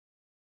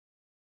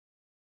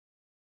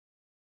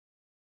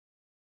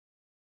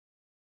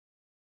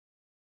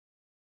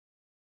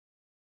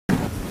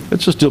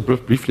Let's just deal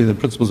briefly in the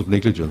principles of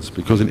negligence,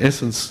 because in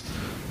essence,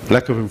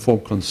 lack of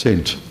informed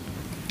consent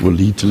will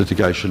lead to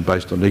litigation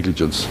based on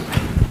negligence.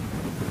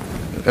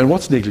 And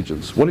what's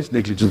negligence? What is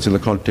negligence in the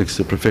context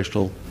of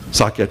professional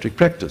psychiatric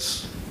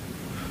practice?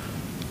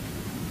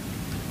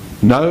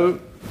 No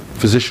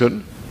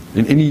physician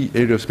in any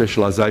area of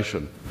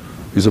specialization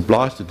is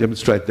obliged to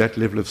demonstrate that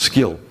level of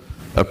skill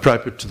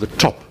appropriate to the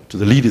top, to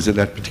the leaders in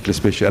that particular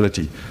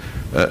speciality.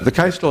 The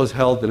case law has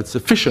held that it's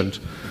sufficient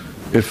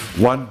if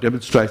one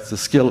demonstrates the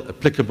skill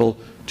applicable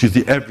to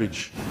the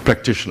average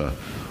practitioner.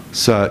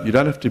 So you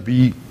don't have to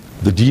be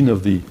the dean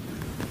of the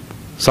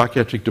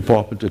psychiatric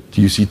department at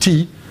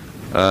UCT.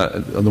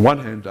 On the one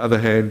hand, the other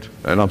hand,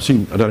 and I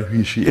don't know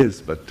who she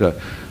is, but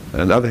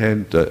on the other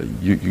hand,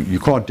 you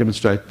can't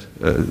demonstrate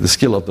the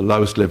skill of the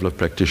lowest level of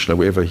practitioner,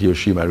 wherever he or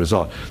she may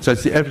reside. So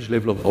it's the average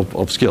level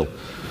of skill.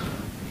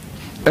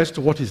 As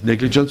to what is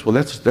negligence, well,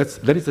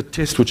 that is a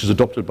test which is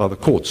adopted by the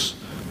courts.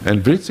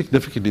 And very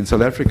significant in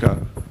South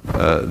Africa,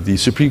 the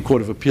Supreme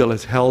Court of Appeal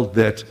has held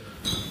that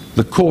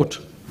the court,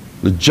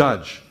 the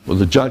judge, or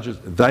the judges,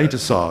 they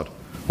decide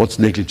what's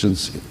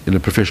negligence in a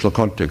professional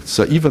context.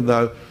 So even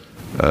though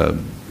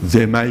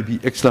there may be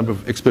X number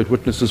of expert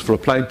witnesses for a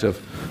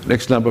plaintiff, an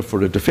X number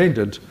for a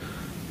defendant,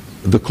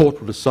 the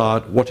court will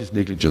decide what is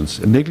negligence.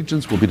 And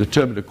negligence will be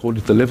determined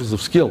according to the levels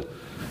of skill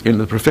in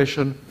the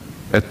profession,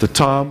 at the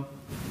time,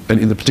 and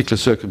in the particular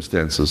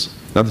circumstances.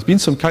 Now, there's been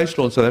some case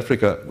law in South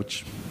Africa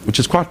which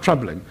is quite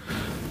troubling,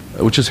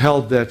 which has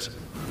held that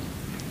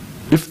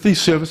if the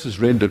service is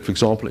rendered, for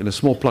example, in a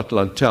small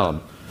plot-land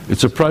town,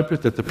 it's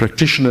appropriate that the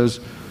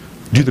practitioners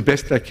do the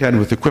best they can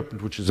with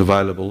equipment which is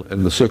available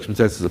and the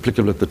circumstances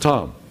applicable at the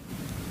time.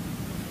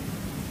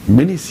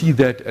 Many see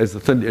that as the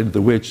thin end of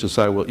the wedge to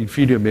say, well,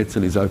 inferior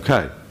medicine is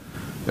okay,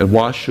 and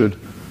why should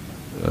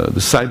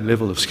the same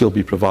level of skill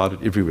be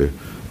provided everywhere?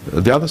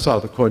 The other side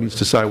of the coin is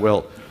to say,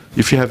 well,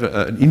 if you have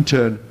an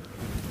intern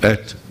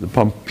at the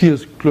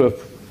Pompey's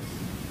Kloof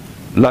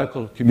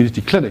local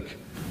community clinic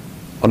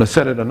on a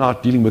Saturday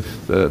night dealing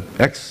with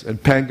axe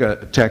and panga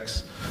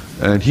attacks,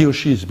 and he or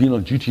she has been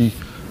on duty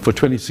for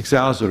 26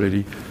 hours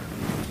already,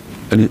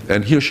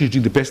 and he or she is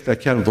doing the best they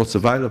can with what's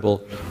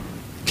available,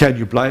 can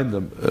you blame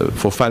them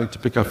for failing to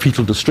pick up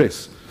fetal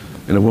distress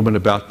in a woman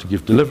about to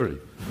give delivery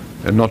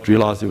and not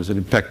realize there was an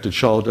impacted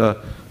shoulder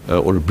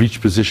or a breech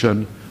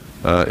position,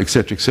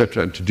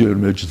 etc., and to do an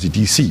emergency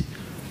DC?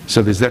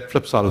 So there's that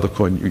flip side of the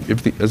coin.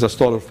 Everything, as I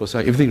started off by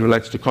saying, everything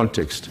relates to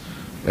context.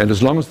 And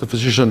as long as the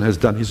physician has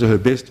done his or her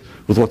best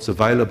with what's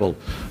available,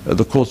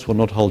 the courts will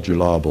not hold you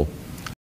liable.